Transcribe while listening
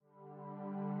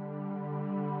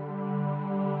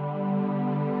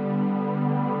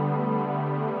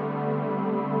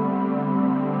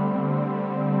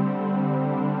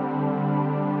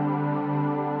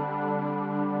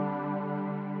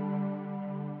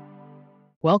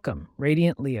Welcome,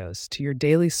 Radiant Leos, to your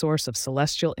daily source of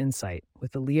celestial insight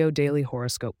with the Leo Daily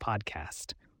Horoscope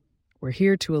podcast. We're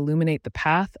here to illuminate the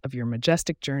path of your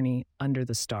majestic journey under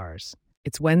the stars.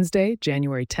 It's Wednesday,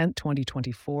 January 10th,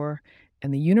 2024,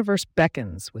 and the universe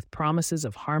beckons with promises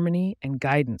of harmony and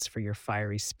guidance for your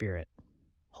fiery spirit.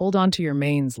 Hold on to your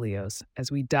manes, Leos,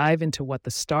 as we dive into what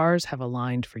the stars have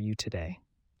aligned for you today.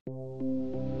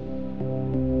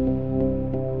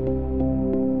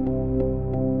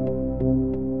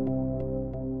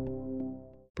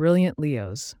 Brilliant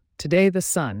Leos, today the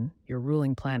Sun, your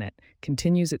ruling planet,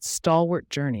 continues its stalwart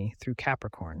journey through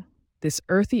Capricorn. This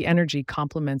earthy energy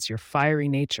complements your fiery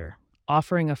nature,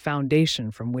 offering a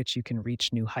foundation from which you can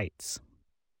reach new heights.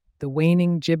 The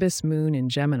waning gibbous moon in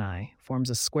Gemini forms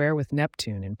a square with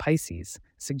Neptune in Pisces,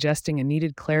 suggesting a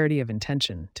needed clarity of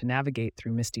intention to navigate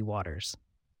through misty waters.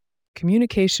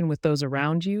 Communication with those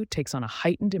around you takes on a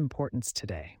heightened importance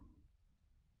today.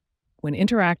 When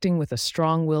interacting with a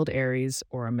strong-willed Aries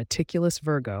or a meticulous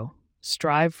Virgo,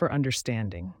 strive for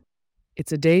understanding.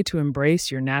 It's a day to embrace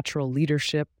your natural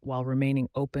leadership while remaining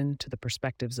open to the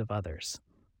perspectives of others.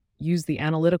 Use the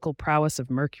analytical prowess of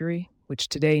Mercury, which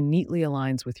today neatly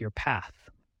aligns with your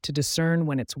path, to discern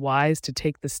when it's wise to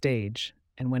take the stage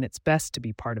and when it's best to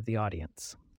be part of the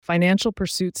audience. Financial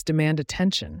pursuits demand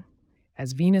attention,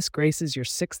 as Venus graces your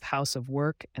sixth house of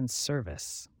work and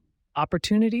service.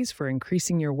 Opportunities for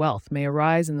increasing your wealth may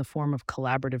arise in the form of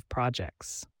collaborative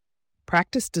projects.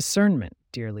 Practice discernment,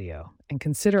 dear Leo, and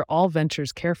consider all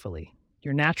ventures carefully.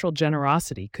 Your natural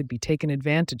generosity could be taken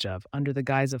advantage of under the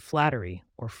guise of flattery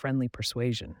or friendly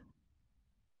persuasion.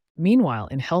 Meanwhile,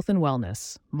 in health and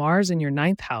wellness, Mars in your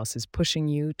ninth house is pushing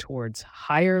you towards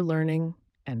higher learning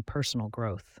and personal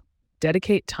growth.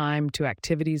 Dedicate time to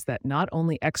activities that not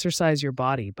only exercise your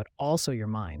body but also your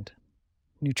mind.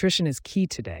 Nutrition is key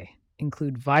today.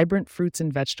 Include vibrant fruits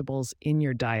and vegetables in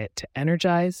your diet to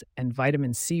energize and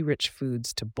vitamin C-rich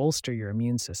foods to bolster your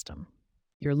immune system.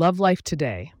 Your love life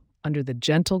today, under the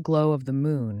gentle glow of the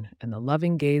moon and the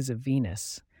loving gaze of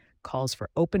Venus, calls for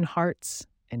open hearts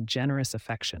and generous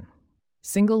affection.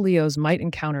 Single Leos might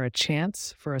encounter a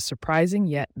chance for a surprising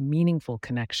yet meaningful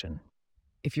connection.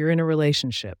 If you're in a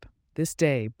relationship, this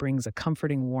day brings a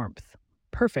comforting warmth,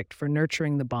 perfect for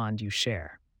nurturing the bond you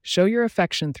share. Show your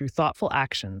affection through thoughtful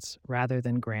actions rather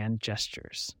than grand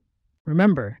gestures.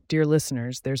 Remember, dear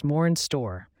listeners, there's more in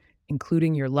store,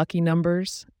 including your lucky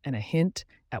numbers and a hint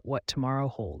at what tomorrow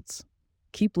holds.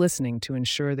 Keep listening to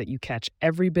ensure that you catch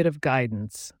every bit of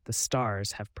guidance the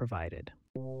stars have provided.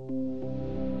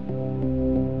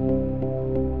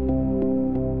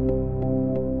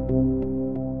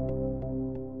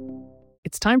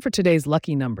 It's time for today's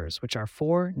lucky numbers, which are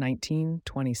 4, 19,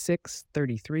 26,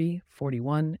 33,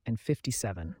 41, and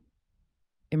 57.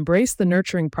 Embrace the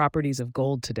nurturing properties of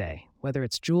gold today, whether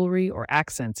it's jewelry or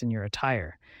accents in your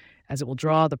attire, as it will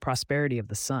draw the prosperity of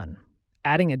the sun.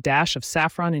 Adding a dash of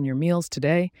saffron in your meals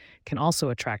today can also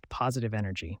attract positive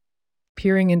energy.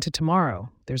 Peering into tomorrow,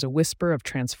 there's a whisper of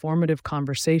transformative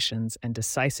conversations and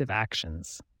decisive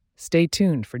actions. Stay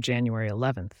tuned for January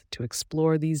 11th to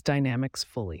explore these dynamics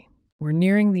fully. We're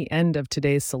nearing the end of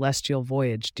today's celestial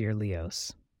voyage, dear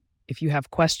Leos. If you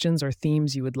have questions or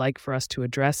themes you would like for us to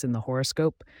address in the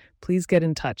horoscope, please get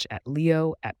in touch at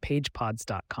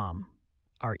leo@pagepods.com.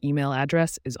 Our email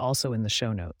address is also in the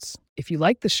show notes. If you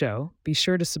like the show, be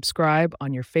sure to subscribe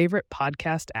on your favorite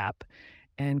podcast app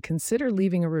and consider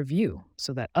leaving a review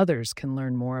so that others can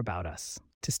learn more about us.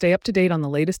 To stay up to date on the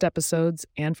latest episodes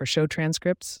and for show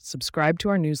transcripts, subscribe to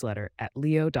our newsletter at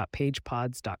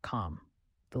leo.pagepods.com.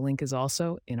 The link is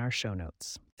also in our show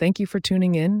notes. Thank you for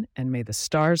tuning in, and may the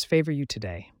stars favor you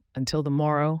today. Until the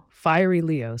morrow, fiery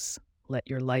Leos, let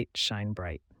your light shine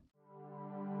bright.